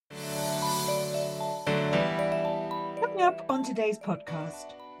Coming up on today's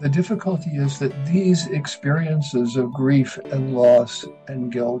podcast. The difficulty is that these experiences of grief and loss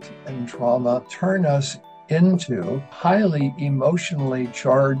and guilt and trauma turn us into highly emotionally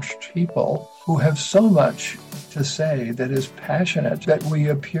charged people who have so much to say that is passionate that we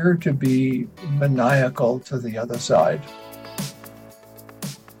appear to be maniacal to the other side.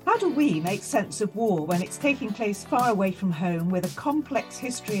 How do we make sense of war when it's taking place far away from home with a complex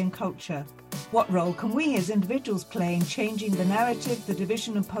history and culture? What role can we as individuals play in changing the narrative, the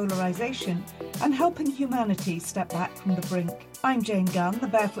division and polarisation, and helping humanity step back from the brink? I'm Jane Gunn, the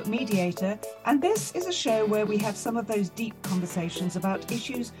Barefoot Mediator, and this is a show where we have some of those deep conversations about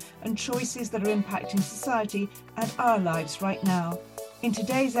issues and choices that are impacting society and our lives right now. In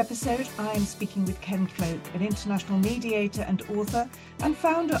today's episode, I am speaking with Ken Cloke, an international mediator and author, and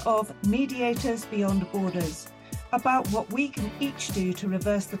founder of Mediators Beyond Borders, about what we can each do to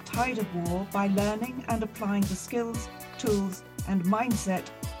reverse the tide of war by learning and applying the skills, tools, and mindset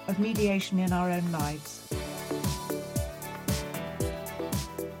of mediation in our own lives.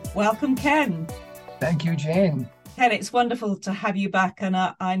 Welcome, Ken. Thank you, Jane. Ken, it's wonderful to have you back, and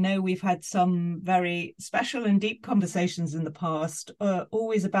I know we've had some very special and deep conversations in the past,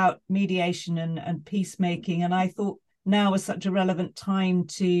 always about mediation and peacemaking, and I thought now was such a relevant time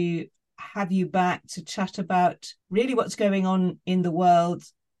to have you back to chat about really what's going on in the world,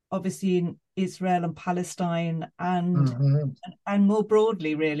 obviously in Israel and Palestine, and more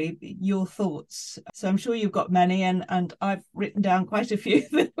broadly, really, your thoughts. So I'm sure you've got many, and I've written down quite a few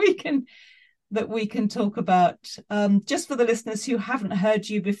that we can talk about. Just for the listeners who haven't heard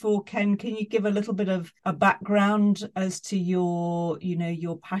you before, Ken, can you give a little bit of a background as to your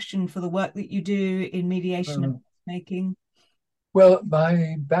passion for the work that you do in mediation and peacemaking? Well,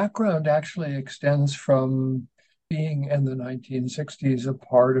 my background actually extends from being in the 1960s a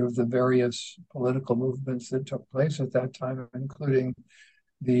part of the various political movements that took place at that time, including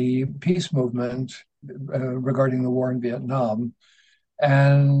the peace movement regarding the war in Vietnam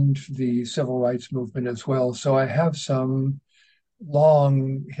and the civil rights movement as well. So I have some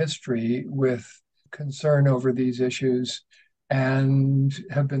long history with concern over these issues and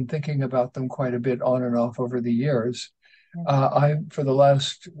have been thinking about them quite a bit on and off over the years. For the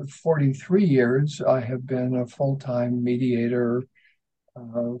last 43 years, I have been a full-time mediator,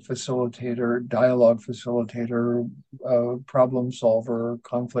 facilitator, dialogue facilitator, problem solver,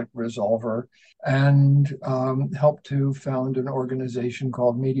 conflict resolver, and helped to found an organization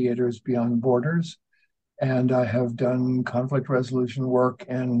called Mediators Beyond Borders. And I have done conflict resolution work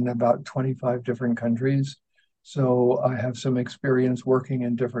in about 25 different countries. So I have some experience working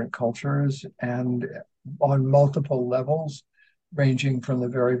in different cultures and on multiple levels, ranging from the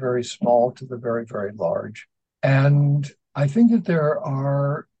very, very small to the very, very large. And I think that there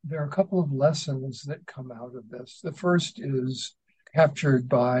are a couple of lessons that come out of this. The first is captured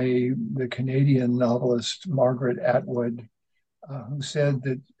by the Canadian novelist Margaret Atwood, who said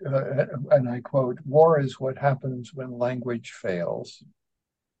that, and I quote, "War is what happens when language fails."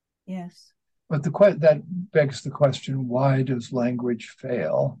 Yes. But that begs the question, why does language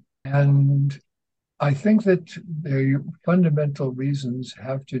fail? And I think that the fundamental reasons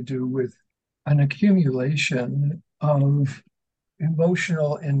have to do with an accumulation of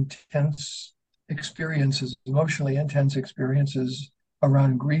emotionally intense experiences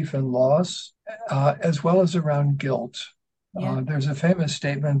around grief and loss, as well as around guilt. Yeah. There's a famous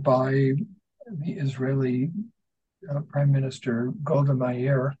statement by the Israeli Prime Minister Golda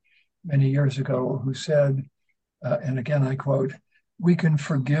Meir many years ago, who said, and again I quote, "We can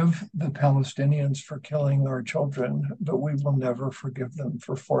forgive the Palestinians for killing our children, but we will never forgive them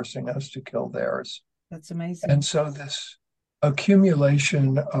for forcing us to kill theirs." That's amazing. And so this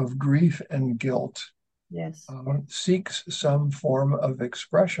accumulation of grief and guilt, yes, seeks some form of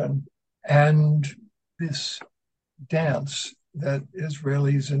expression. And this dance that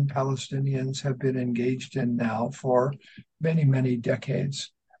Israelis and Palestinians have been engaged in now for many, many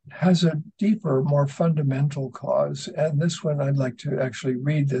decades has a deeper, more fundamental cause. And this one, I'd like to actually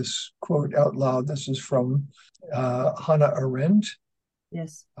read this quote out loud. This is from Hannah Arendt.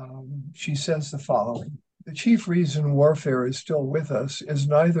 Yes. She says the following: "The chief reason warfare is still with us is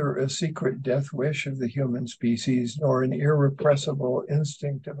neither a secret death wish of the human species, nor an irrepressible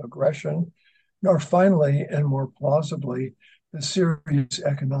instinct of aggression, nor finally, and more plausibly, the serious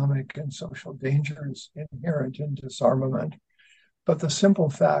economic and social dangers inherent in disarmament, but the simple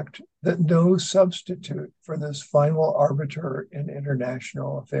fact that no substitute for this final arbiter in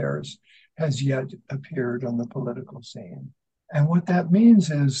international affairs has yet appeared on the political scene." And what that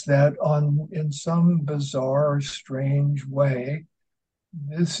means is that in some bizarre, strange way,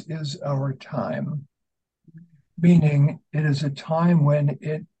 this is our time. meaning it is a time when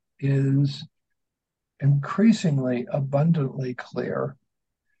it is increasingly abundantly clear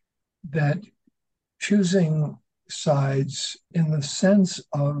that choosing sides in the sense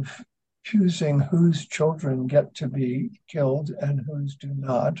of choosing whose children get to be killed and whose do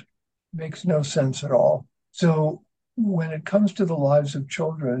not makes no sense at all. So when it comes to the lives of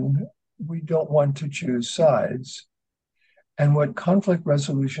children, we don't want to choose sides. And what conflict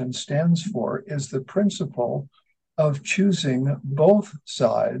resolution stands for is the principle of choosing both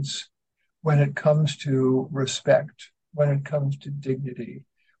sides when it comes to respect, when it comes to dignity,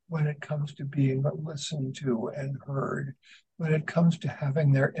 when it comes to being listened to and heard, when it comes to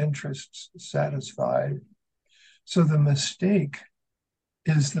having their interests satisfied. So the mistake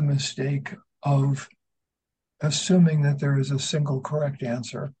is the mistake of assuming that there is a single correct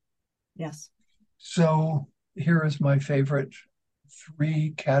answer. Yes. So here is my favorite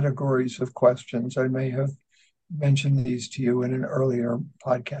 3 categories of questions. I may have mentioned these to you in an earlier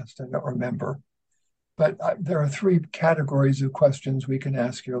podcast. I don't remember. But there are 3 categories of questions we can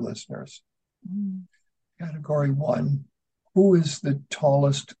ask your listeners. Category 1, who is the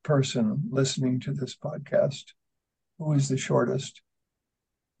tallest person listening to this podcast? Who is the shortest?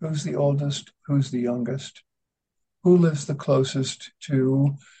 Who's the oldest? Who's the youngest? Who lives the closest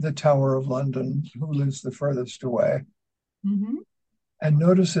to the Tower of London? Who lives the furthest away? Mm-hmm. And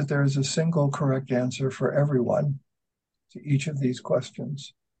notice that there is a single correct answer for everyone to each of these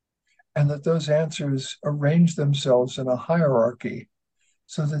questions, and that those answers arrange themselves in a hierarchy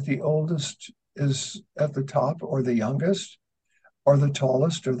so that the oldest is at the top or the youngest, or the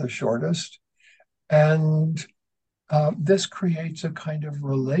tallest or the shortest. And this creates a kind of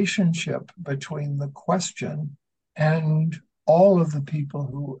relationship between the question and all of the people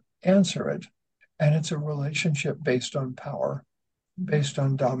who answer it. And it's a relationship based on power, based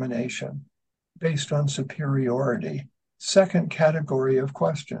on domination, based on superiority. Second category of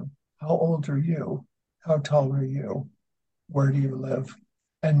question: how old are you? How tall are you? Where do you live?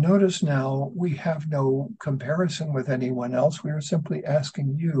 And notice now we have no comparison with anyone else. We are simply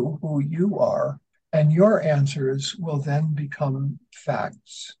asking you who you are. And your answers will then become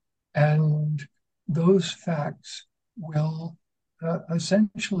facts. And those facts will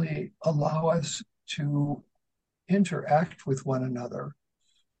essentially allow us to interact with one another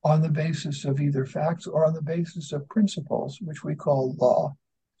on the basis of either facts or on the basis of principles, which we call law.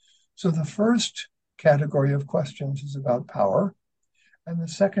 So the first category of questions is about power, and the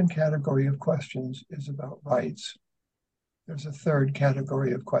second category of questions is about rights. There's a third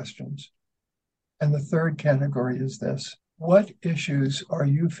category of questions. And the third category is this: what issues are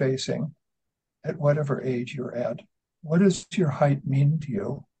you facing at whatever age you're at? What does your height mean to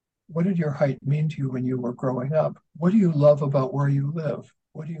you? What did your height mean to you when you were growing up? What do you love about where you live?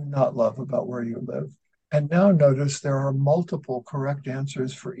 What do you not love about where you live? And now notice there are multiple correct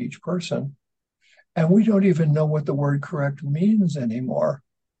answers for each person. And we don't even know what the word correct means anymore.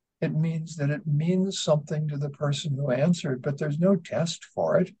 It means that it means something to the person who answered, but there's no test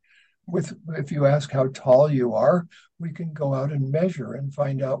for it. If you ask how tall you are, we can go out and measure and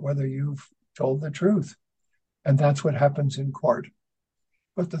find out whether you've told the truth. And that's what happens in court.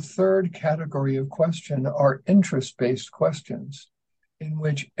 But the third category of question are interest-based questions, in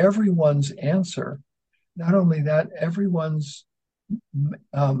which everyone's answer, not only that, everyone's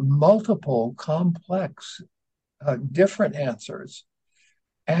multiple, complex, different answers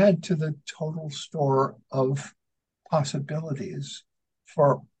add to the total store of possibilities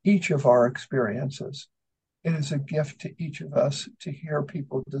for each of our experiences. It is a gift to each of us to hear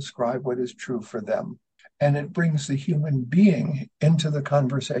people describe what is true for them. And it brings the human being into the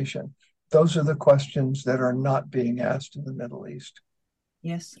conversation. Those are the questions that are not being asked in the Middle East.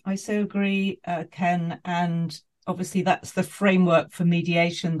 Yes, I so agree, Ken. And obviously that's the framework for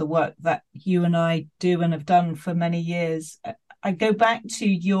mediation, the work that you and I do and have done for many years. I go back to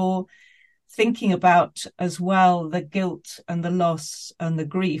your thinking about as well the guilt and the loss and the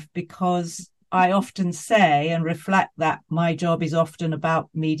grief, because I often say and reflect that my job is often about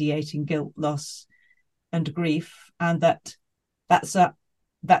mediating guilt, loss and grief, and that's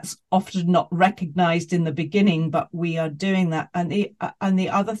often not recognized in the beginning, but we are doing that. And the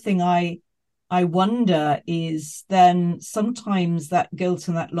other thing I wonder is then sometimes that guilt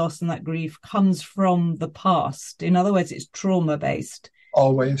and that loss and that grief comes from the past. In other words, it's trauma based.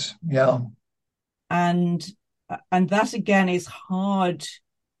 Always, yeah. And that again is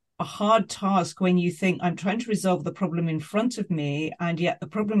a hard task when you think I'm trying to resolve the problem in front of me, and yet the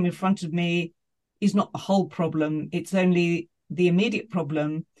problem in front of me is not the whole problem. It's only the immediate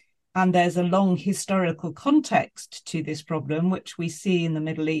problem. And there's a long historical context to this problem, which we see in the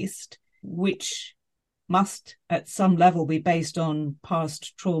Middle East, which must at some level be based on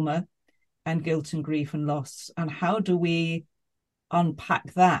past trauma and guilt and grief and loss. And how do we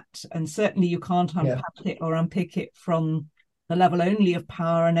unpack that? And certainly you can't unpack it or unpick it from the level only of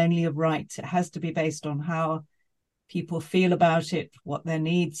power and only of rights. It has to be based on how people feel about it, what their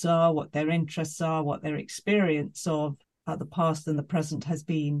needs are, what their interests are, what their experience of the past and the present has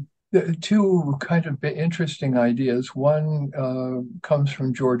been. The two kind of interesting ideas. One comes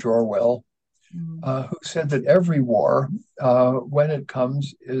from George Orwell, who said that every war, when it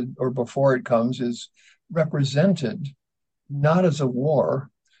comes or before it comes, is represented not as a war,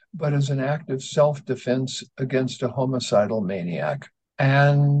 but as an act of self-defense against a homicidal maniac.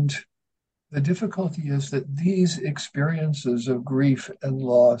 And the difficulty is that these experiences of grief and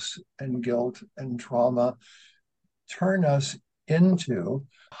loss and guilt and trauma turn us into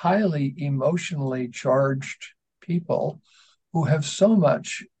highly emotionally charged people who have so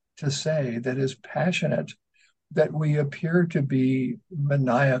much to say that is passionate that we appear to be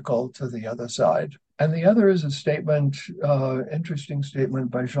maniacal to the other side. And the other is a statement, interesting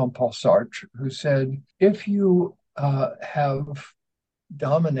statement by Jean-Paul Sartre, who said, if you have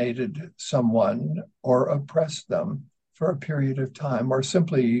dominated someone or oppressed them for a period of time, or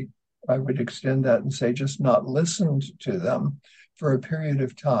simply, I would extend that and say, just not listened to them for a period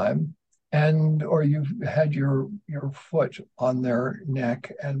of time, or you've had your foot on their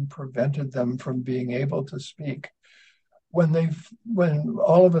neck and prevented them from being able to speak, when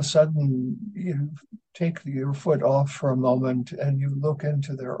all of a sudden you take your foot off for a moment and you look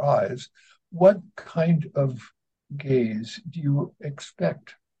into their eyes, what kind of gaze do you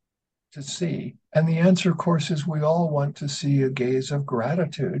expect to see? And the answer, of course, is we all want to see a gaze of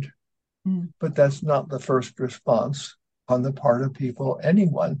gratitude, but that's not the first response on the part of people,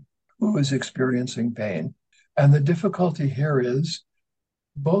 anyone who is experiencing pain. And the difficulty here is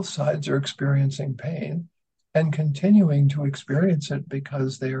both sides are experiencing pain and continuing to experience it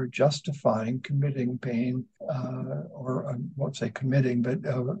because they are justifying committing pain, or I won't say committing, but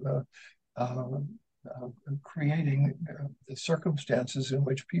creating the circumstances in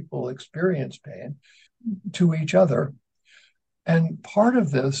which people experience pain to each other. And part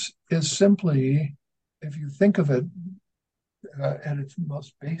of this is simply, if you think of it at its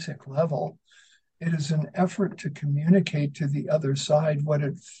most basic level, it is an effort to communicate to the other side what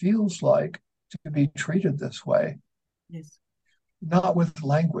it feels like to be treated this way. Yes. Not with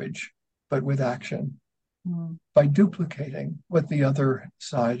language, but with action. By duplicating what the other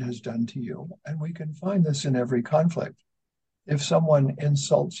side has done to you. And we can find this in every conflict. If someone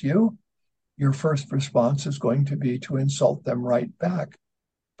insults you, your first response is going to be to insult them right back.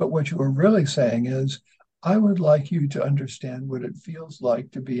 But what you are really saying is, I would like you to understand what it feels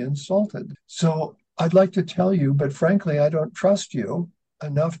like to be insulted. So I'd like to tell you, but frankly, I don't trust you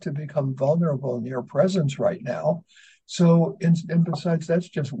enough to become vulnerable in your presence right now. So, and besides, that's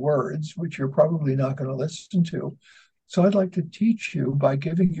just words, which you're probably not going to listen to. So I'd like to teach you by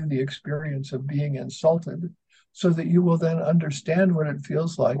giving you the experience of being insulted so that you will then understand what it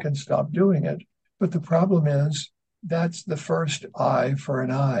feels like and stop doing it. But the problem is that's the first eye for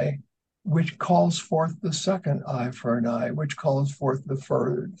an eye, which calls forth the second eye for an eye, which calls forth the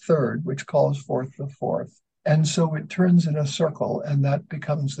third, which calls forth the fourth. And so it turns in a circle, and that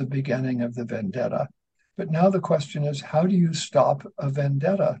becomes the beginning of the vendetta. But now the question is, how do you stop a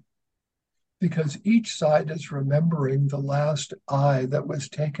vendetta? Because each side is remembering the last eye that was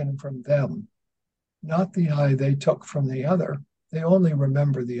taken from them, not the eye they took from the other. They only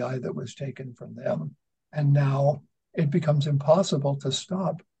remember the eye that was taken from them. And now it becomes impossible to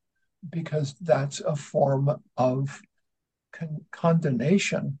stop because that's a form of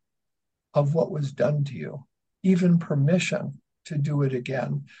condemnation of what was done to you, even permission to do it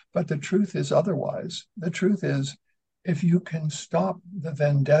again. But the truth is otherwise. The truth is, if you can stop the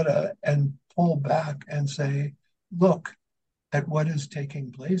vendetta and pull back and say, look at what is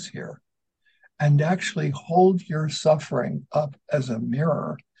taking place here, and actually hold your suffering up as a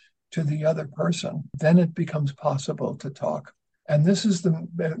mirror to the other person, then it becomes possible to talk. And this is in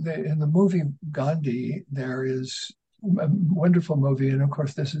the movie Gandhi, there is a wonderful movie. And of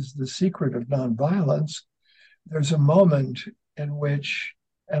course, this is the secret of nonviolence. There's a moment in which,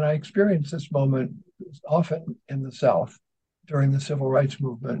 and I experienced this moment often in the South during the civil rights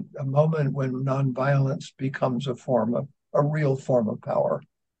movement, a moment when nonviolence becomes a real form of power.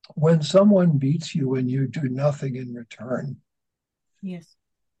 When someone beats you and you do nothing in return, yes,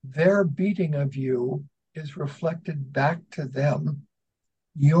 their beating of you is reflected back to them.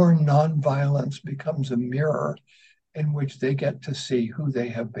 Your nonviolence becomes a mirror in which they get to see who they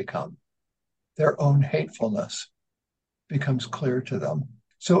have become. Their own hatefulness becomes clear to them.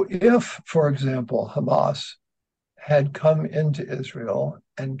 So if, for example, Hamas had come into Israel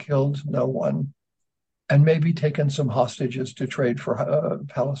and killed no one, and maybe taken some hostages to trade for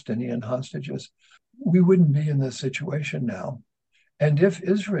Palestinian hostages, we wouldn't be in this situation now. And if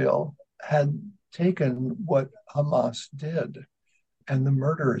Israel had taken what Hamas did and the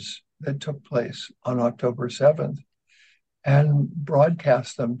murders that took place on October 7th and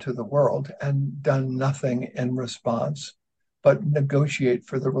broadcast them to the world and done nothing in response, but negotiate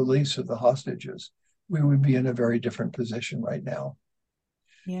for the release of the hostages, we would be in a very different position right now.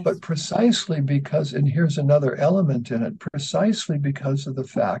 Yes. But precisely because, and here's another element in it, precisely because of the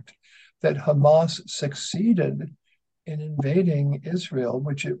fact that Hamas succeeded in invading Israel,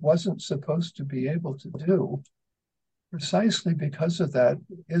 which it wasn't supposed to be able to do, precisely because of that,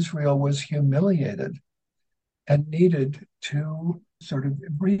 Israel was humiliated and needed to sort of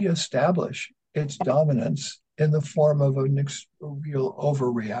reestablish its dominance in the form of a real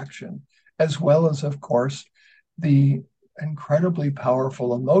overreaction, as well as, of course, the incredibly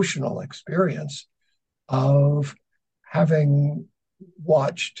powerful emotional experience of having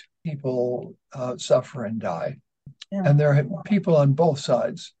watched people suffer and die. Yeah. And there have, people on both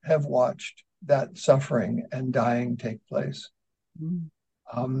sides have watched that suffering and dying take place. Mm.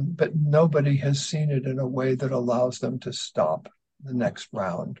 But nobody has seen it in a way that allows them to stop the next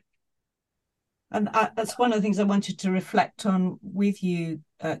round. And that's one of the things I wanted to reflect on with you,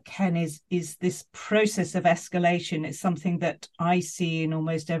 Ken, is this process of escalation. It's something that I see in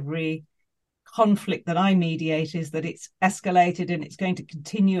almost every conflict that I mediate, is that it's escalated and it's going to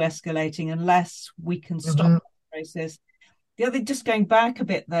continue escalating unless we can stop the process. The other, just going back a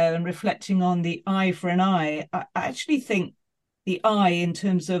bit though and reflecting on the eye for an eye, I actually think the I, in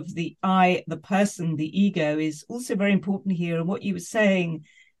terms of the I, the person, the ego, is also very important here. And what you were saying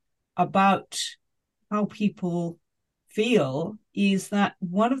about how people feel is that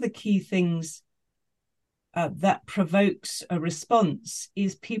one of the key things that provokes a response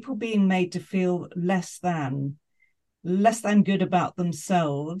is people being made to feel less than good about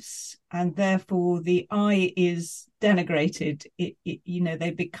themselves, and therefore the I is denigrated.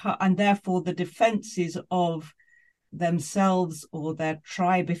 They become, and therefore the defenses of themselves or their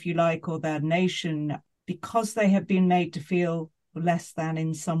tribe, if you like, or their nation, because they have been made to feel less than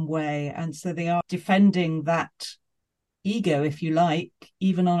in some way, and so they are defending that ego, if you like,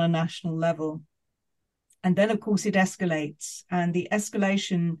 even on a national level. And then of course it escalates, and the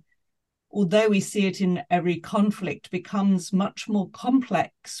escalation, although we see it in every conflict, becomes much more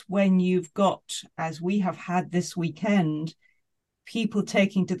complex when you've got, as we have had this weekend, people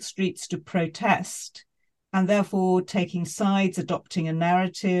taking to the streets to protest, and therefore taking sides, adopting a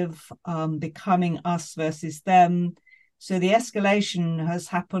narrative, becoming us versus them. So the escalation has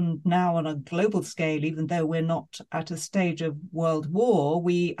happened now on a global scale. Even though we're not at a stage of world war,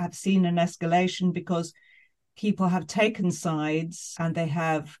 we have seen an escalation because people have taken sides, and they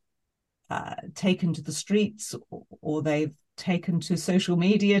have taken to the streets, or they've taken to social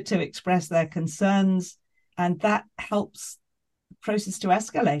media to express their concerns. And that helps the process to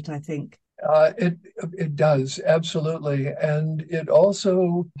escalate, I think. It does, absolutely. And it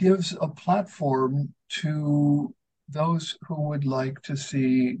also gives a platform to those who would like to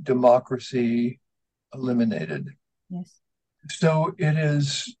see democracy eliminated. Yes. So it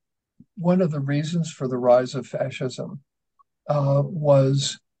is one of the reasons for the rise of fascism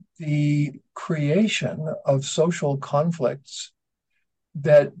was the creation of social conflicts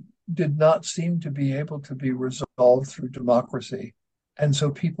that did not seem to be able to be resolved through democracy. And so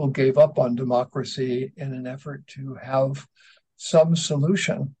people gave up on democracy in an effort to have some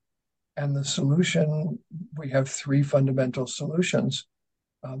solution. And the solution, we have three fundamental solutions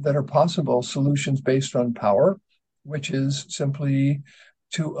that are possible. Solutions based on power, which is simply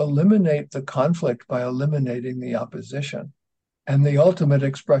to eliminate the conflict by eliminating the opposition. And the ultimate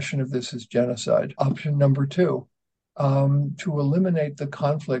expression of this is genocide. Option number two, to eliminate the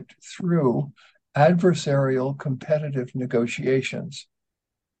conflict through adversarial competitive negotiations.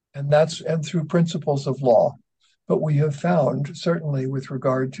 And through principles of law. But we have found, certainly with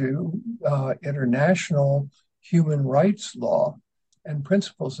regard to international human rights law and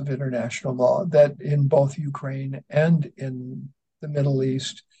principles of international law, that in both Ukraine and in the Middle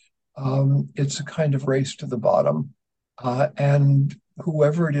East, it's a kind of race to the bottom. And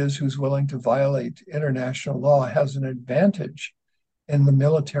whoever it is who's willing to violate international law has an advantage in the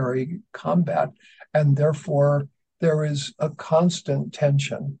military combat. And therefore, there is a constant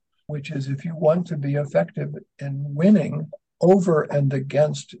tension, which is if you want to be effective in winning over and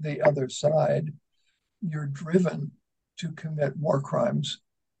against the other side, you're driven to commit war crimes.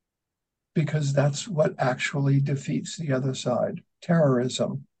 because that's what actually defeats the other side.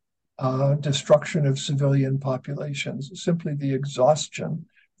 Terrorism, destruction of civilian populations, simply the exhaustion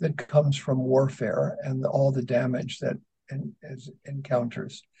that comes from warfare and all the damage that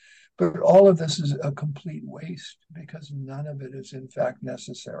encounters. But all of this is a complete waste because none of it is in fact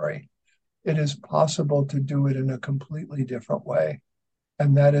necessary. It is possible to do it in a completely different way.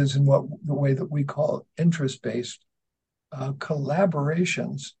 And that is in the way that we call interest-based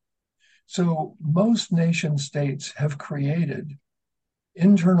collaborations. So most nation states have created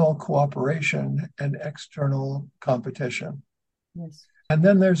internal cooperation and external competition. Yes. And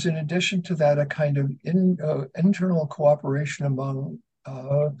then there's, in addition to that, a kind of internal cooperation among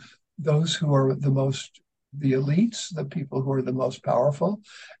those who are the elites, the people who are the most powerful,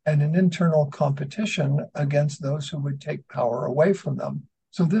 and an internal competition against those who would take power away from them.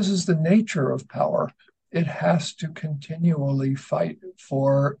 So this is the nature of power. It has to continually fight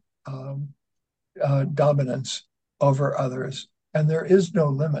for dominance over others. And there is no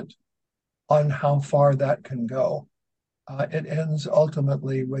limit on how far that can go. It ends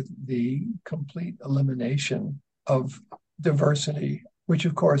ultimately with the complete elimination of diversity, which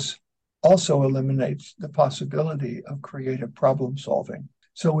of course also eliminates the possibility of creative problem solving.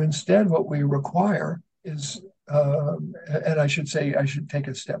 So instead, what we require is, and I should take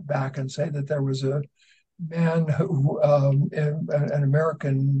a step back and say that there was a man who, an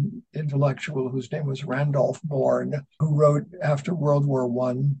American intellectual whose name was Randolph Bourne, who wrote after World War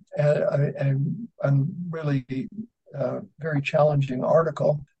One a really very challenging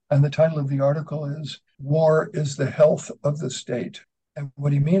article. And the title of the article is "War is the Health of the State." And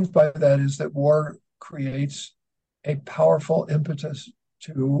what he means by that is that war creates a powerful impetus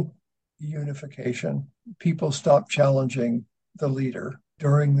to unification. People stop challenging the leader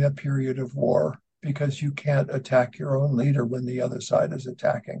during the period of war because you can't attack your own leader when the other side is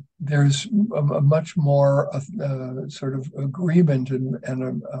attacking. There's a much more sort of agreement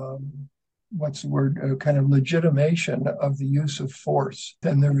and what's the word, kind of legitimation of the use of force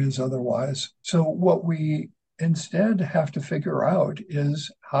than there is otherwise. So what we instead have to figure out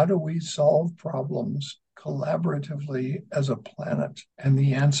is, how do we solve problems collaboratively as a planet? And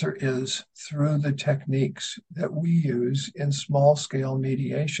the answer is through the techniques that we use in small scale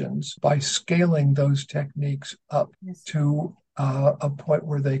mediations, by scaling those techniques up to a point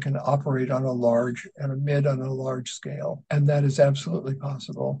where they can operate on a large and a mid on a large scale. And that is absolutely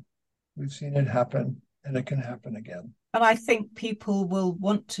possible. We've seen it happen, and it can happen again. And I think people will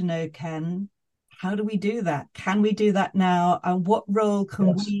want to know, Ken, how do we do that? Can we do that now? And what role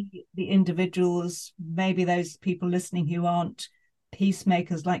can we, the individuals, maybe those people listening who aren't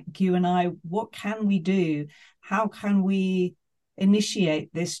peacemakers like you and I, what can we do? How can we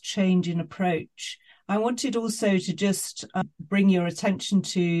initiate this change in approach? I wanted also to just bring your attention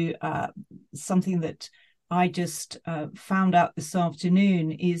to something that I just found out this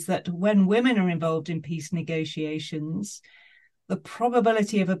afternoon, is that when women are involved in peace negotiations, the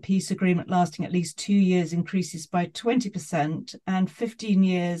probability of a peace agreement lasting at least 2 years increases by 20% and 15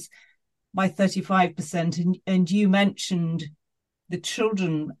 years by 35%. And you mentioned the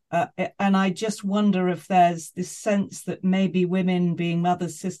children. And I just wonder if there's this sense that maybe women, being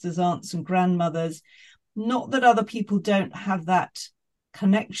mothers, sisters, aunts, and grandmothers, not that other people don't have that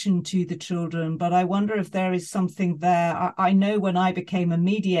connection to the children, but I wonder if there is something there. I know when I became a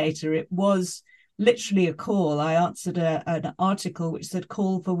mediator, it was literally a call. I answered an article which said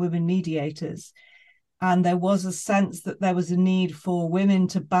 "Call for Women Mediators." And there was a sense that there was a need for women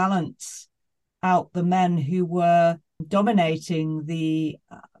to balance out the men who were dominating the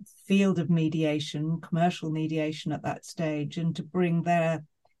field of mediation, commercial mediation at that stage, and to bring their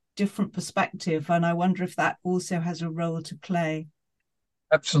different perspective. And I wonder if that also has a role to play.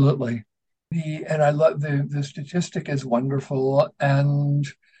 Absolutely. And I love the statistic is wonderful. And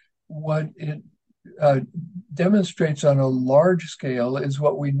what it demonstrates on a large scale is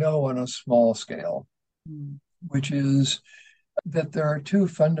what we know on a small scale, which is that there are two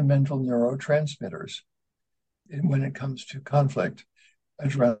fundamental neurotransmitters when it comes to conflict: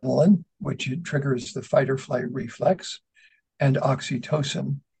 adrenaline, which triggers the fight or flight reflex, and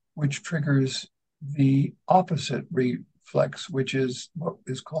oxytocin, which triggers the opposite reflex, which is what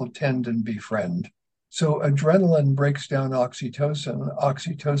is called tend and befriend. So adrenaline breaks down oxytocin,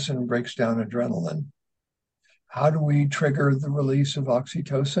 oxytocin breaks down adrenaline. How do we trigger the release of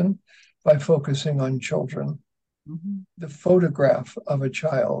oxytocin? By focusing on children. Mm-hmm. The photograph of a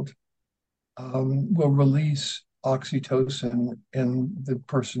child will release oxytocin in the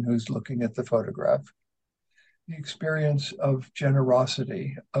person who's looking at the photograph. The experience of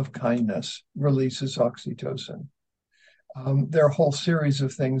generosity, of kindness, releases oxytocin. There are a whole series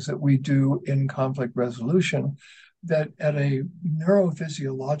of things that we do in conflict resolution that at a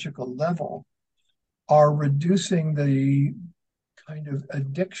neurophysiological level are reducing the kind of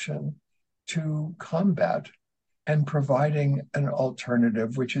addiction to combat and providing an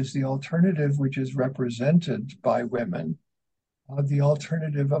alternative, which is the alternative which is represented by women, the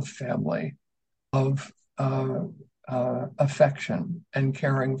alternative of family, of affection and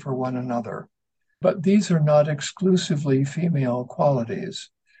caring for one another. But these are not exclusively female qualities.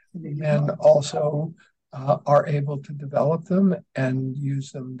 Men also are able to develop them and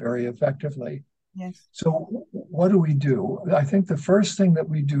use them very effectively. Yes. So what do? I think the first thing that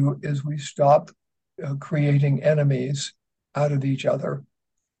we do is we stop creating enemies out of each other.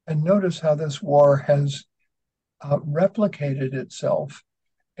 And notice how this war has replicated itself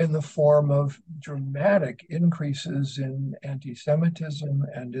in the form of dramatic increases in anti-Semitism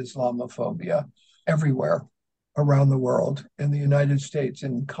and Islamophobia everywhere around the world, in the United States,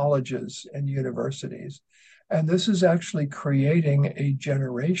 in colleges and universities. And this is actually creating a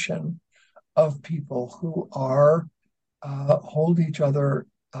generation of people who are hold each other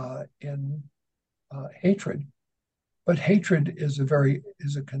in hatred. But hatred is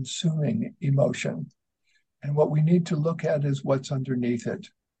a consuming emotion. And what we need to look at is what's underneath it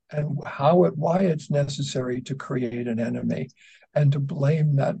and why it's necessary to create an enemy and to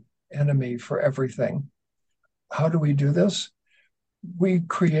blame that enemy for everything. How do we do this? We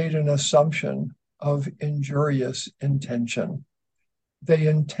create an assumption of injurious intention. They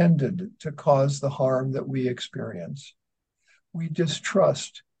intended to cause the harm that we experience. We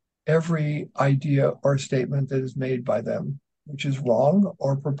distrust every idea or statement that is made by them, which is wrong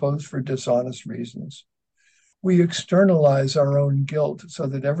or proposed for dishonest reasons. We externalize our own guilt so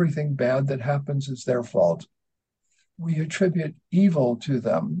that everything bad that happens is their fault. We attribute evil to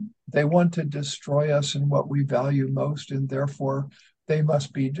them. They want to destroy us in what we value most, and therefore they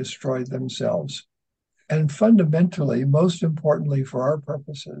must be destroyed themselves. And fundamentally, most importantly for our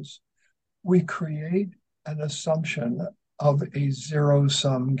purposes, we create an assumption of a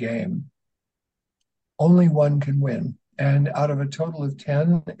zero-sum game. Only one can win. And out of a total of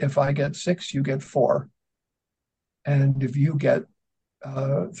 10, if I get 6, you get 4. And if you get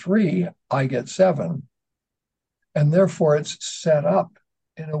 3, I get 7. And therefore, it's set up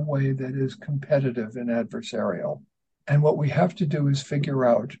in a way that is competitive and adversarial. And what we have to do is figure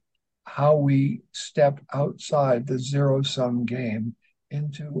out how we step outside the zero-sum game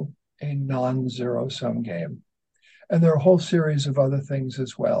into a non-zero-sum game. And there are a whole series of other things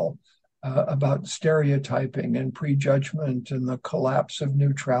as well about stereotyping and prejudgment and the collapse of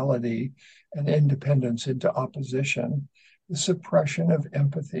neutrality and independence into opposition, the suppression of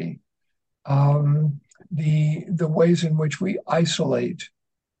empathy, the ways in which we isolate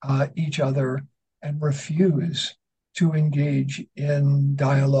each other and refuse to engage in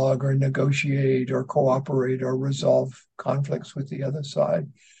dialogue or negotiate or cooperate or resolve conflicts with the other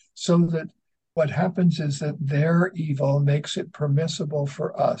side. So that what happens is that their evil makes it permissible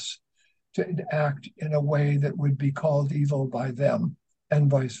for us to act in a way that would be called evil by them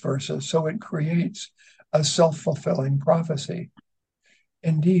and vice versa. So it creates a self-fulfilling prophecy.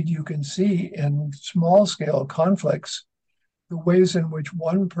 Indeed, you can see in small-scale conflicts the ways in which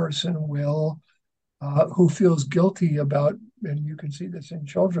one person will, who feels guilty about, and you can see this in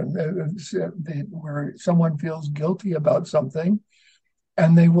children, where someone feels guilty about something,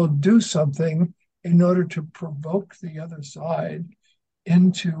 and they will do something in order to provoke the other side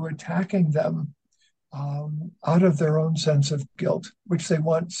into attacking them out of their own sense of guilt, which they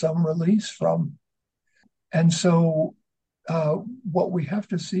want some release from. And so what we have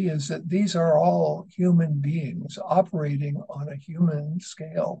to see is that these are all human beings operating on a human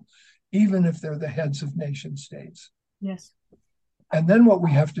scale, even if they're the heads of nation states. Yes. And then what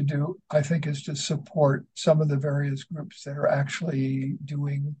we have to do, I think, is to support some of the various groups that are actually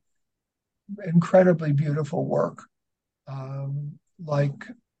doing incredibly beautiful work, like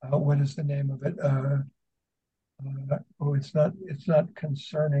what is the name of it? It's not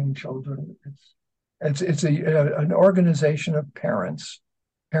concerning children. It's an organization of parents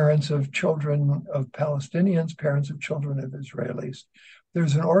of children of Palestinians, parents of children of Israelis.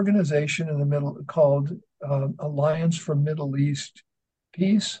 There's an organization in the middle called Alliance for Middle East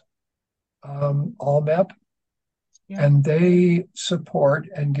Peace, ALMEP, and they support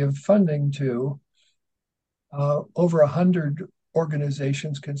and give funding to over 100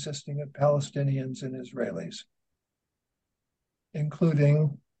 organizations consisting of Palestinians and Israelis,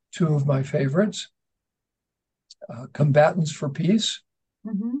 including 2 of my favorites, Combatants for Peace,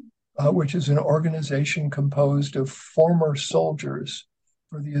 which is an organization composed of former soldiers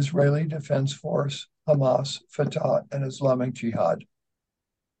for the Israeli Defense Force, Hamas, Fatah, and Islamic Jihad.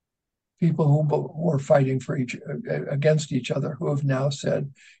 People who were fighting against each other, who have now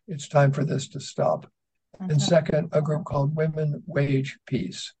said it's time for this to stop. And second, a group called Women Wage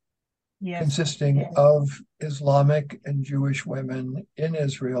Peace, consisting of Islamic and Jewish women in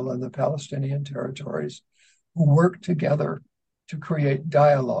Israel and the Palestinian territories who work together to create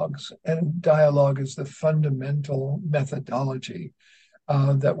dialogues. And dialogue is the fundamental methodology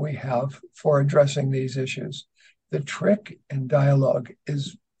that we have for addressing these issues. The trick in dialogue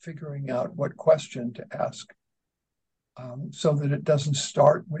is figuring out what question to ask, so that it doesn't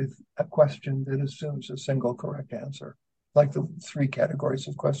start with a question that assumes a single correct answer, like the 3 categories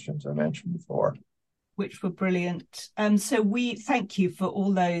of questions I mentioned before. Which were brilliant. So we thank you for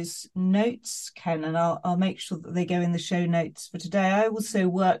all those notes, Ken, and I'll make sure that they go in the show notes for today. I also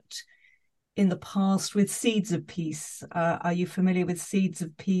worked in the past with Seeds of Peace. Are you familiar with Seeds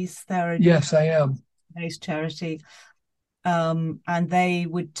of Peace? Yes, I am. Nice charity. And they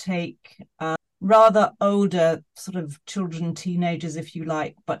would take rather older sort of children, teenagers, if you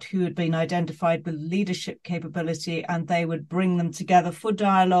like, but who had been identified with leadership capability, and they would bring them together for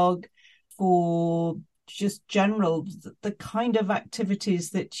dialogue, for just general, the kind of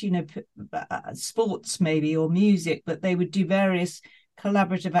activities that, sports maybe, or music, but they would do various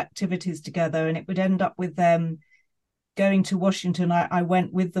collaborative activities together, and it would end up with them going to Washington. I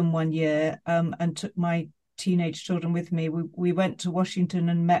went with them one year and took my teenage children with me. We went to Washington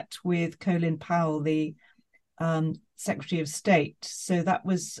and met with Colin Powell, the Secretary of State. So that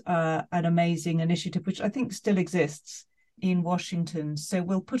was an amazing initiative, which I think still exists in Washington. So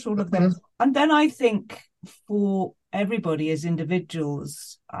we'll put all of them. And then I think for everybody as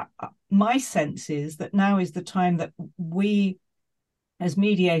individuals, my sense is that now is the time that we as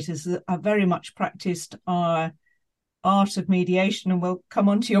mediators are very much practiced our art of mediation, and we'll come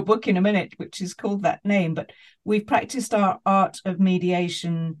on to your book in a minute, which is called that name, but we've practiced our art of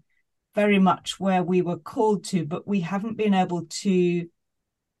mediation very much where we were called to, but we haven't been able to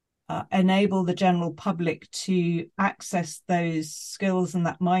enable the general public to access those skills and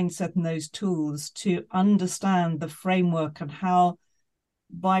that mindset and those tools to understand the framework, and how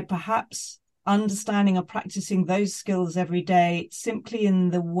by perhaps understanding or practicing those skills every day, simply in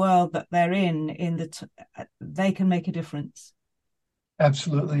the world that they're in they can make a difference.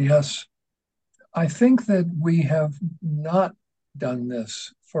 Absolutely, yes. I think that we have not done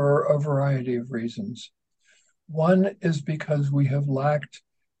this for a variety of reasons. One is because we have lacked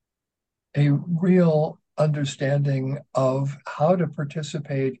a real understanding of how to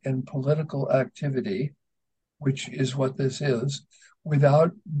participate in political activity, which is what this is,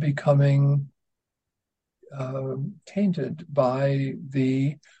 without becoming tainted by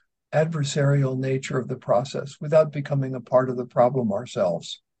the adversarial nature of the process, without becoming a part of the problem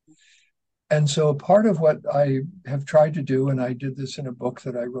ourselves. And so part of what I have tried to do, and I did this in a book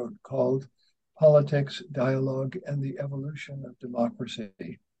that I wrote called Politics, Dialogue, and the Evolution of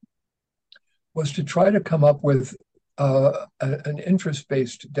Democracy, was to try to come up with an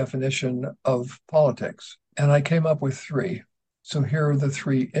interest-based definition of politics. And I came up with 3. So here are the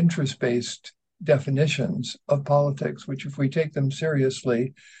 3 interest-based definitions of politics, which if we take them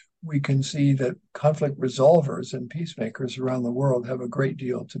seriously, we can see that conflict resolvers and peacemakers around the world have a great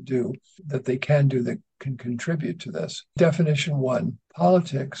deal to do, that they can do, that can contribute to this. Definition 1,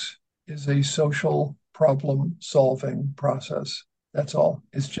 politics is a social problem-solving process. That's all.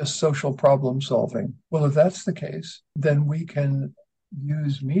 It's just social problem solving. Well, if that's the case, then we can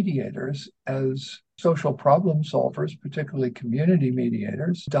use mediators as social problem solvers, particularly community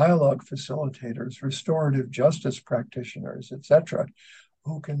mediators, dialogue facilitators, restorative justice practitioners, etc.,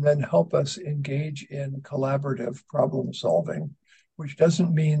 who can then help us engage in collaborative problem solving, which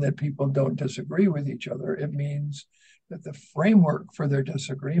doesn't mean that people don't disagree with each other. It means that the framework for their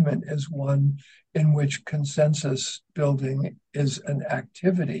disagreement is one in which consensus building is an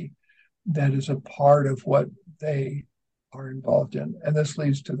activity that is a part of what they are involved in. And this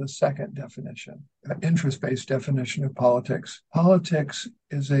leads to the second definition, an interest-based definition of politics. Politics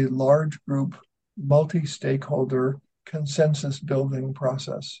is a large group, multi-stakeholder consensus building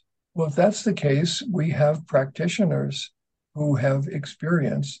process. Well, if that's the case, we have practitioners who have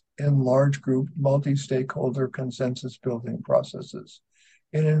experience in large group, multi-stakeholder consensus building processes,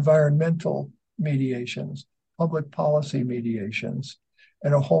 in environmental mediations, public policy mediations,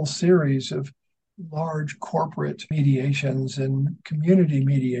 and a whole series of large corporate mediations and community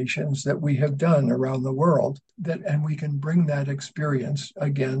mediations that we have done around the world, and we can bring that experience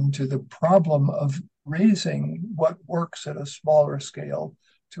again to the problem of raising what works at a smaller scale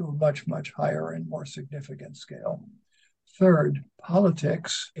to a much, much higher and more significant scale. Third,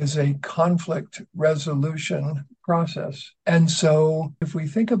 politics is a conflict resolution process. And so if we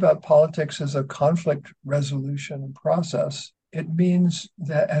think about politics as a conflict resolution process, it means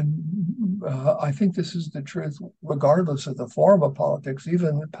that, and I think this is the truth, regardless of the form of politics,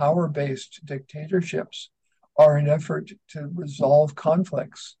 even power-based dictatorships are an effort to resolve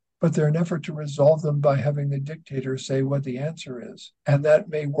conflicts, but they're an effort to resolve them by having the dictator say what the answer is. And that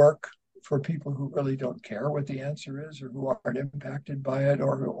may work for people who really don't care what the answer is or who aren't impacted by it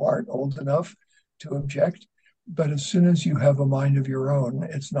or who aren't old enough to object. But as soon as you have a mind of your own,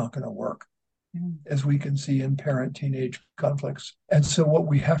 it's not going to work, as we can see in parent-teenage conflicts. And so what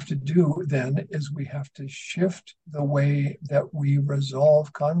we have to do then is we have to shift the way that we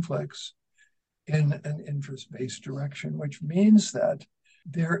resolve conflicts in an interest-based direction, which means that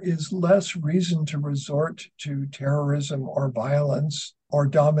there is less reason to resort to terrorism or violence or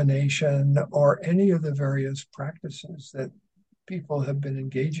domination or any of the various practices that people have been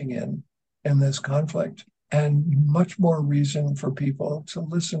engaging in this conflict, and much more reason for people to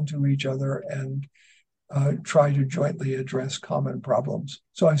listen to each other and try to jointly address common problems.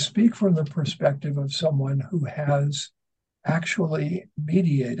 So I speak from the perspective of someone who has actually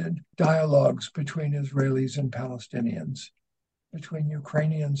mediated dialogues between Israelis and Palestinians, between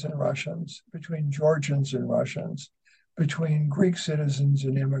Ukrainians and Russians, between Georgians and Russians, between Greek citizens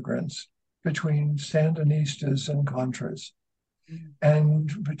and immigrants, between Sandinistas and Contras,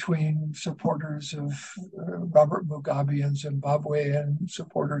 and between supporters of Robert Mugabe in Zimbabwe and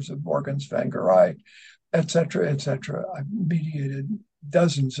supporters of Morgan Tsvangirai, et cetera, et cetera. I've mediated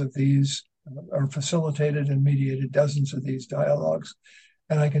dozens of these, or facilitated and mediated dozens of these dialogues.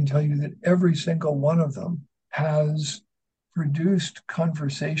 And I can tell you that every single one of them has produced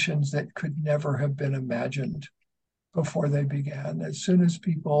conversations that could never have been imagined before they began. As soon as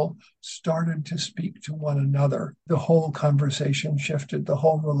people started to speak to one another, the whole conversation shifted, the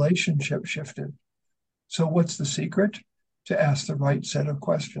whole relationship shifted. So what's the secret? To ask the right set of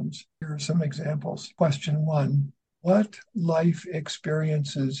questions. Here are some examples. Question one, what life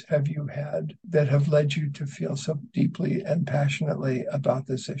experiences have you had that have led you to feel so deeply and passionately about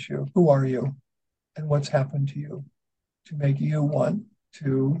this issue? Who are you? And what's happened to you to make you want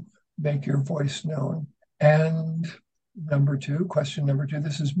to make your voice known? And question number two,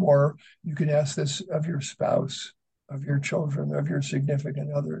 this is more, you can ask this of your spouse, of your children, of your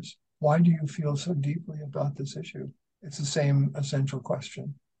significant others. Why do you feel so deeply about this issue? It's the same essential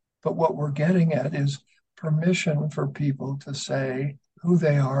question. But what we're getting at is permission for people to say who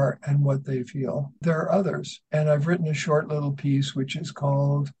they are and what they feel. There are others. And I've written a short little piece which is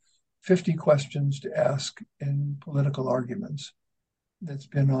called 50 Questions to Ask in Political Arguments. That's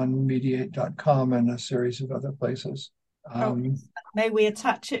been on mediate.com and a series of other places. May we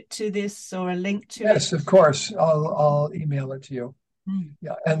attach it to this or a link to it? Yes, of course. I'll email it to you.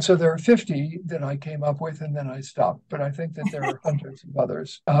 Yeah, and so there are 50 that I came up with and then I stopped, but I think that there are hundreds of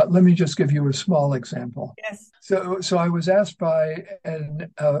others. Let me just give you a small example. Yes. So I was asked by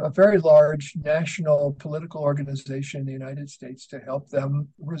a very large national political organization in the United States to help them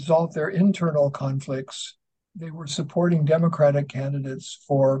resolve their internal conflicts. They were supporting Democratic candidates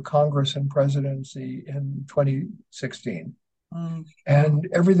for Congress and presidency in 2016. And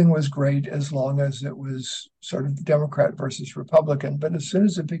everything was great as long as it was sort of Democrat versus Republican. But as soon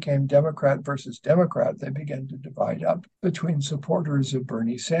as it became Democrat versus Democrat, they began to divide up between supporters of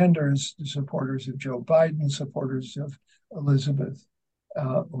Bernie Sanders, supporters of Joe Biden, supporters of Elizabeth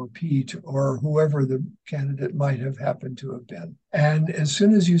or Pete or whoever the candidate might have happened to have been. And as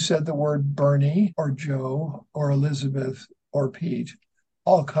soon as you said the word Bernie or Joe or Elizabeth or Pete,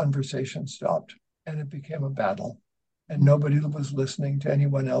 all conversation stopped and it became a battle. And nobody was listening to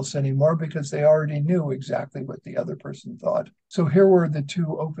anyone else anymore because they already knew exactly what the other person thought. So here were the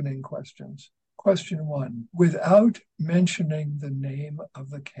two opening questions. Question one, without mentioning the name of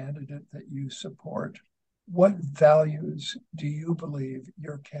the candidate that you support, what values do you believe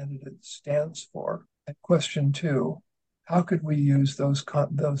your candidate stands for? And question two, how could we use those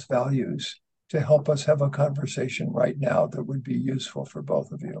values to help us have a conversation right now that would be useful for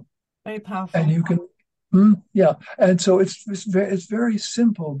both of you? Very powerful. And you can yeah. And so it's very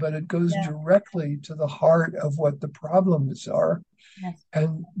simple, but it goes directly to the heart of what the problems are. Yes.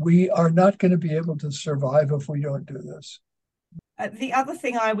 And we are not going to be able to survive if we don't do this. The other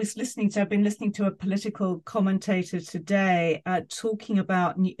thing I was listening to, I've been listening to a political commentator today talking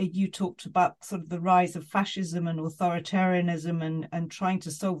about, you talked about sort of the rise of fascism and authoritarianism and trying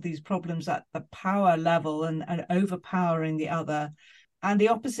to solve these problems at the power level and overpowering the other. And the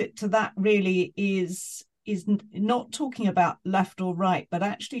opposite to that really is not talking about left or right, but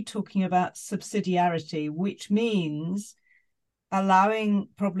actually talking about subsidiarity, which means allowing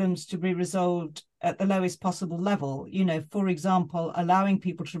problems to be resolved at the lowest possible level. For example, allowing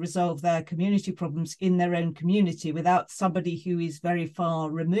people to resolve their community problems in their own community without somebody who is very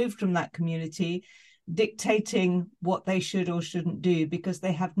far removed from that community dictating what they should or shouldn't do, because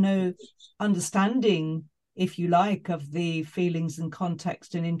they have no understanding, if you like, of the feelings and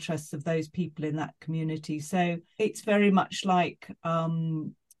context and interests of those people in that community. So it's very much like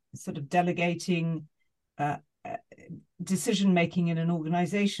sort of delegating decision making in an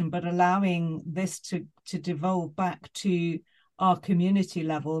organization, but allowing this to devolve back to our community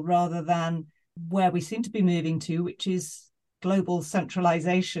level rather than where we seem to be moving to, which is global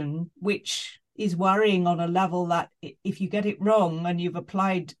centralization, which is worrying on a level that if you get it wrong and you've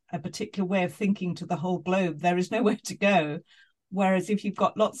applied a particular way of thinking to the whole globe, there is nowhere to go. Whereas if you've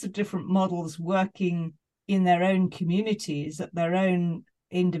got lots of different models working in their own communities at their own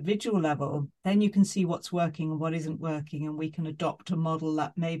individual level, then you can see what's working and what isn't working, and we can adopt a model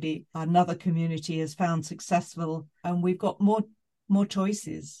that maybe another community has found successful, and we've got more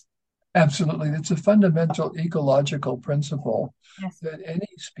choices. Absolutely. It's a fundamental ecological principle. Yes. That any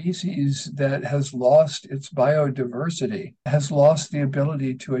species that has lost its biodiversity has lost the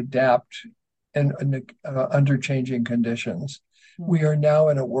ability to adapt under changing conditions. We are now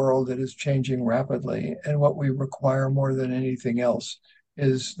in a world that is changing rapidly, and what we require more than anything else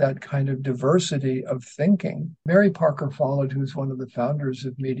is that kind of diversity of thinking. Mary Parker Follett, who's one of the founders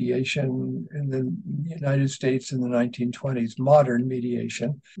of mediation in the United States in the 1920s, modern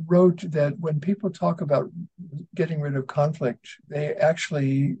mediation, wrote that when people talk about getting rid of conflict, they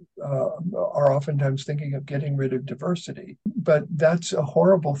actually are oftentimes thinking of getting rid of diversity. But that's a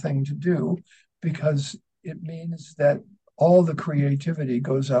horrible thing to do, because it means that all the creativity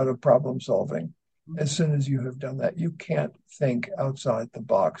goes out of problem solving. As soon as you have done that, you can't think outside the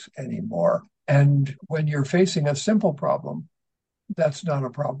box anymore. And when you're facing a simple problem, that's not a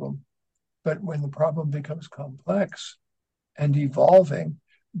problem. But when the problem becomes complex and evolving,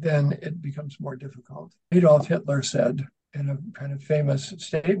 then it becomes more difficult. Adolf Hitler said in a kind of famous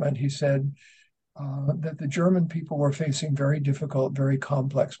statement, he said that the German people were facing very difficult, very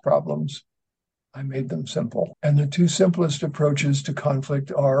complex problems. I made them simple. And the two simplest approaches to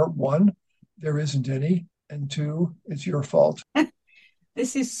conflict are, one, there isn't any, and two, it's your fault.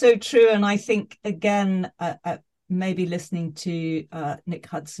 This is so true. And I think, again, maybe listening to Nick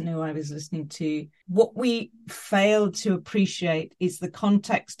Hudson, who I was listening to, what we fail to appreciate is the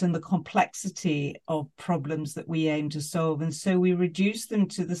context and the complexity of problems that we aim to solve. And so we reduce them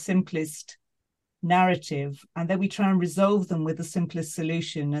to the simplest narrative, and then we try and resolve them with the simplest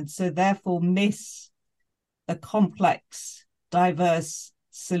solution. And so therefore miss the complex, diverse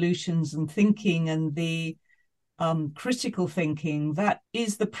solutions and thinking and the critical thinking that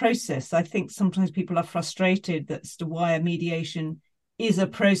is the process. I think sometimes people are frustrated as to why a mediation is a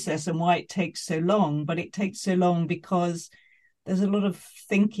process and why it takes so long, but it takes so long because there's a lot of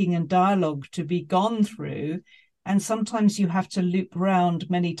thinking and dialogue to be gone through, and sometimes you have to loop around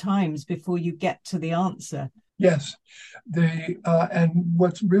many times before you get to the answer. Yes. And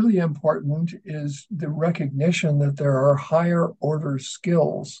what's really important is the recognition that there are higher order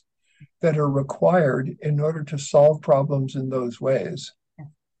skills that are required in order to solve problems in those ways.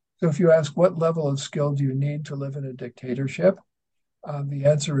 So if you ask what level of skill do you need to live in a dictatorship, the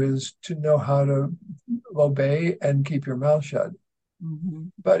answer is to know how to obey and keep your mouth shut. Mm-hmm.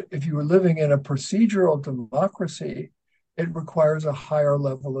 But if you were living in a procedural democracy, it requires a higher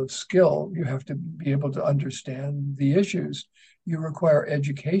level of skill. You have to be able to understand the issues. You require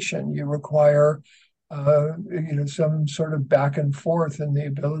education. You require, some sort of back and forth and the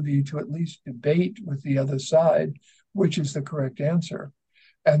ability to at least debate with the other side, which is the correct answer.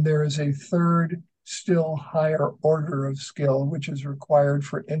 And there is a third, still higher order of skill, which is required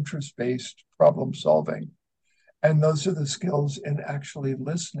for interest-based problem solving. And those are the skills in actually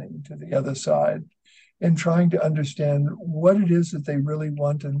listening to the other side and trying to understand what it is that they really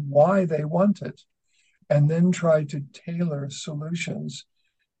want and why they want it, and then try to tailor solutions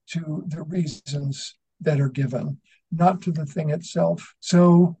to the reasons that are given, not to the thing itself.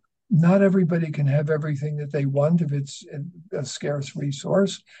 So not everybody can have everything that they want if it's a scarce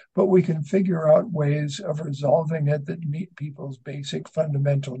resource, but we can figure out ways of resolving it that meet people's basic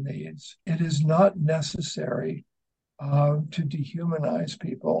fundamental needs. It is not necessary to dehumanize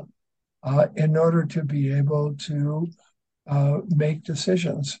people in order to be able to make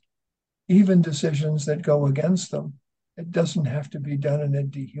decisions, even decisions that go against them. It doesn't have to be done in a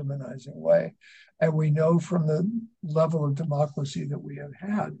dehumanizing way. And we know from the level of democracy that we have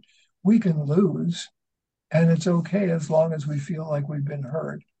had, we can lose, and it's okay as long as we feel like we've been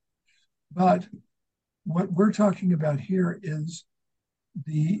heard. But What we're talking about here is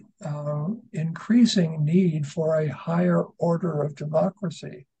the increasing need for a higher order of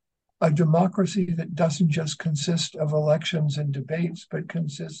democracy, a democracy that doesn't just consist of elections and debates, but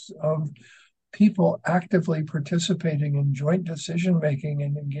consists of people actively participating in joint decision making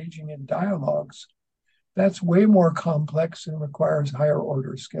and engaging in dialogues. That's way more complex and requires higher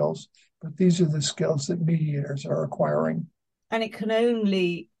order skills. But these are the skills that mediators are acquiring. And that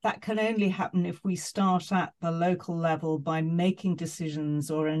can only happen if we start at the local level by making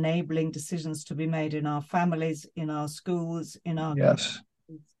decisions or enabling decisions to be made in our families, in our schools, in our Yes,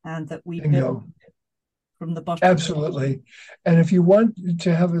 communities, and that we build bingo. from the bottom up. Absolutely. And if you want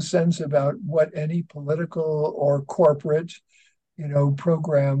to have a sense about what any political or corporate,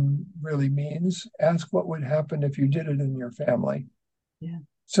 program really means, ask what would happen if you did it in your family. Yeah.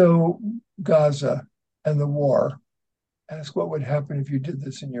 So Gaza and the war, ask what would happen if you did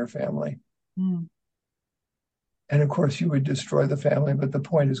this in your family. Mm. And of course, you would destroy the family, but the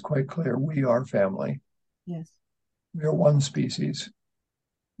point is quite clear. We are family. Yes. We are one species.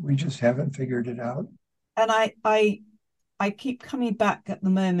 We just haven't figured it out. And I keep coming back at the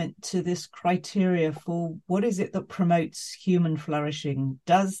moment to this criteria for what is it that promotes human flourishing?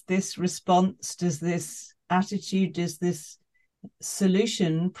 Does this response, does this attitude, does this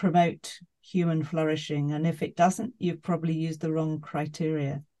solution promote human flourishing? And if it doesn't, you've probably used the wrong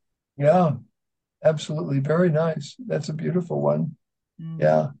criteria. Yeah, absolutely. Very nice. That's a beautiful one. Mm.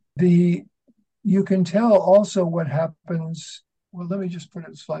 Yeah. You can tell also what happens. Well, let me just put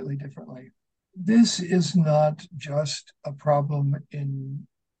it slightly differently. This is not just a problem in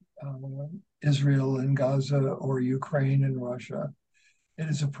Israel and Gaza or Ukraine and Russia. It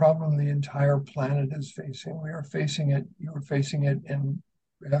is a problem the entire planet is facing. We are facing it. You are facing it in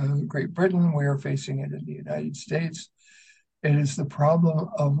Great Britain. We are facing it in the United States. It is the problem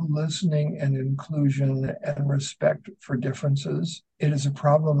of listening and inclusion and respect for differences. It is a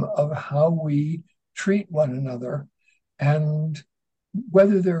problem of how we treat one another and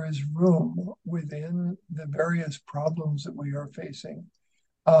whether there is room within the various problems that we are facing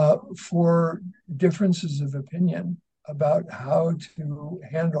for differences of opinion about how to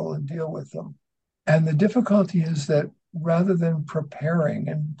handle and deal with them. And the difficulty is that rather than preparing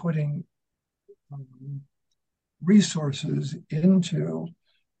and putting resources into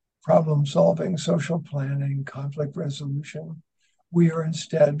problem solving, social planning, conflict resolution, we are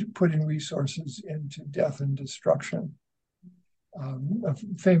instead putting resources into death and destruction. A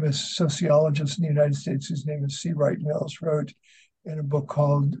famous sociologist in the United States, whose name is C. Wright Mills, wrote in a book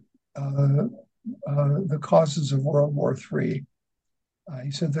called The Causes of World War III.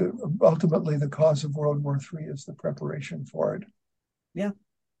 He said that ultimately the cause of World War III is the preparation for it. Yeah.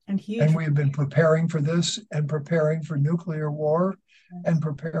 And huge. And we have been preparing for this and preparing for nuclear war and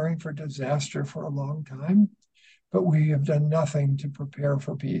preparing for disaster for a long time, but we have done nothing to prepare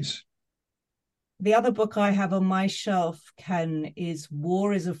for peace. The other book I have on my shelf, Ken, is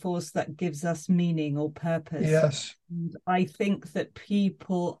War is a Force That Gives Us Meaning or Purpose. Yes. And I think that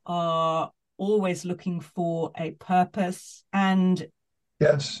people are always looking for a purpose. And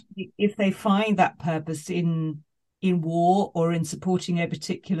yes, if they find that purpose in war or in supporting a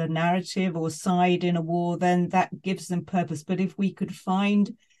particular narrative or side in a war, then that gives them purpose. But if we could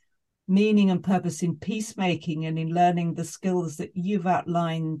find meaning and purpose in peacemaking and in learning the skills that you've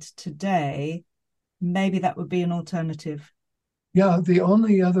outlined today, maybe that would be an alternative. Yeah, the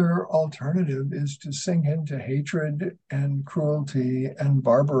only other alternative is to sink into hatred and cruelty and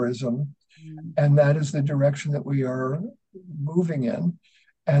barbarism. And that is the direction that we are moving in.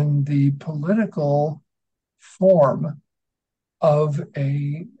 And the political form of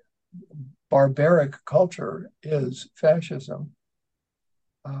a barbaric culture is fascism.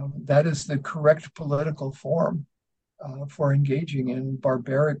 That is the correct political form for engaging in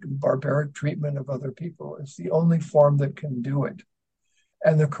barbaric treatment of other people. It's the only form that can do it.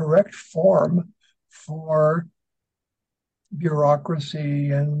 And the correct form for bureaucracy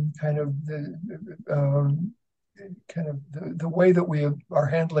and kind of the way that we are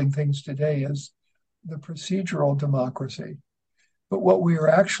handling things today is the procedural democracy. But what we are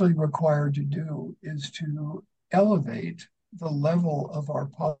actually required to do is to elevate the level of our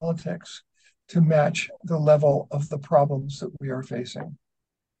politics to match the level of the problems that we are facing.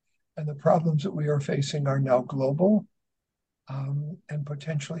 And the problems that we are facing are now global and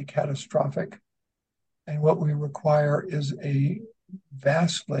potentially catastrophic. And what we require is a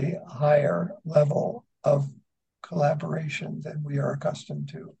vastly higher level of collaboration than we are accustomed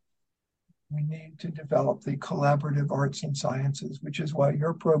to. We need to develop the collaborative arts and sciences, which is why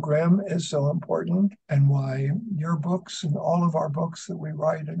your program is so important and why your books and all of our books that we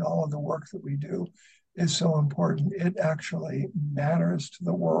write and all of the work that we do is so important. It actually matters to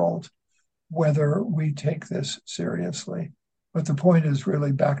the world whether we take this seriously. But the point is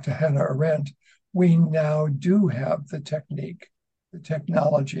really back to Hannah Arendt. We now do have the technique, the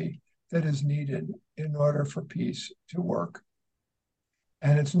technology that is needed in order for peace to work.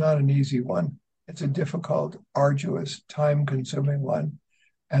 And it's not an easy one. It's a difficult, arduous, time-consuming one.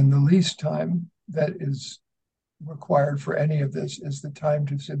 And the least time that is required for any of this is the time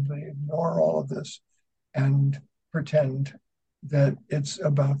to simply ignore all of this and pretend that it's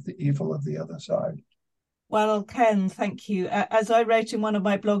about the evil of the other side. Well, Ken, thank you. As I wrote in one of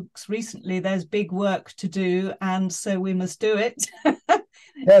my blogs recently, there's big work to do, and so we must do it.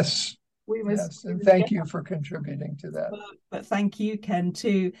 Yes. We must. Yes, and thank you for contributing to that. But thank you, Ken,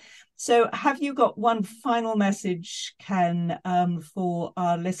 too. So have you got one final message, Ken, for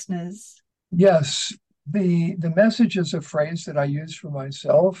our listeners? Yes, the message is a phrase that I use for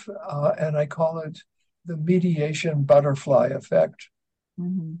myself, and I call it the mediation butterfly effect.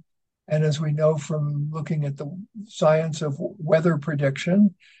 Mm-hmm. And as we know from looking at the science of weather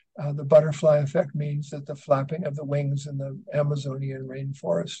prediction, the butterfly effect means that the flapping of the wings in the Amazonian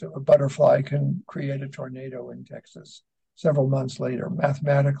rainforest of a butterfly can create a tornado in Texas several months later.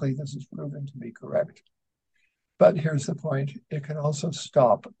 Mathematically, this is proven to be correct. But here's the point. It can also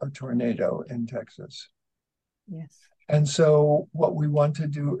stop a tornado in Texas. Yes. And so what we want to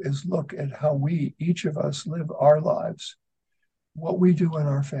do is look at how we, each of us, live our lives, what we do in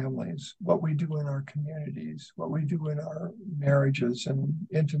our families, what we do in our communities, what we do in our marriages and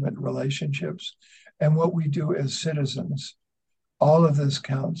intimate relationships, and what we do as citizens. All of this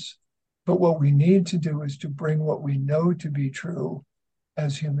counts. But what we need to do is to bring what we know to be true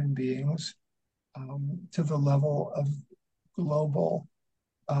as human beings to the level of global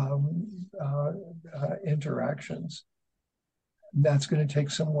interactions. And that's going to take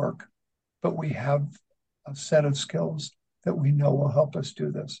some work, but we have a set of skills that we know will help us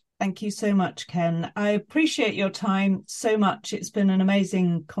do this. Thank you so much, Ken. I appreciate your time so much. It's been an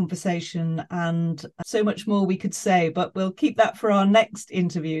amazing conversation and so much more we could say, but we'll keep that for our next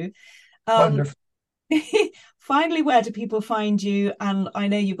interview. Wonderful. Finally, where do people find you? And I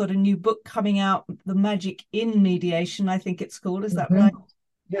know you've got a new book coming out, The Magic in Mediation, I think it's called. Is that right?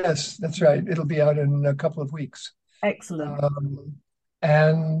 Yes, that's right. It'll be out in a couple of weeks. Excellent.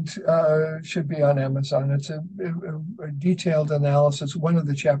 And should be on Amazon. It's a detailed analysis. One of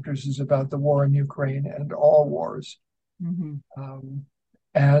the chapters is about the war in Ukraine and all wars. Mm-hmm.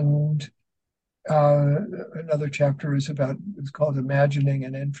 And another chapter is called Imagining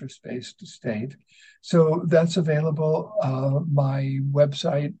an Interest-Based State. So that's available. My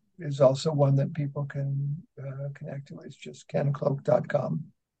website is also one that people can connect to. It's just kencloke.com.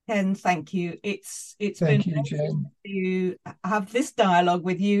 Ken, thank you. It's thank been you, Jane. To have this dialogue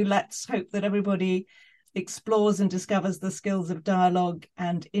with you. Let's hope that everybody explores and discovers the skills of dialogue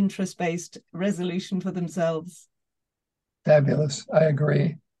and interest-based resolution for themselves. Fabulous. I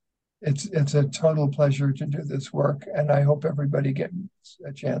agree. It's a total pleasure to do this work, and I hope everybody gets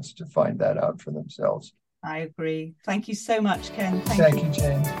a chance to find that out for themselves. I agree. Thank you so much, Ken. Thank you,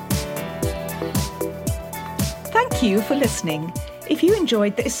 Jane. Thank you for listening. If you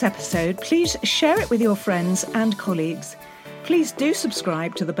enjoyed this episode, please share it with your friends and colleagues. Please do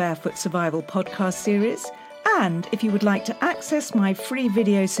subscribe to the Barefoot Survival podcast series. And if you would like to access my free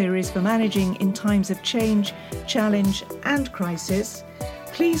video series for managing in times of change, challenge and crisis,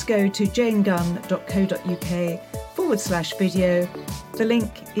 please go to janegunn.co.uk/video. The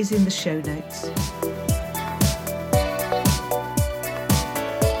link is in the show notes.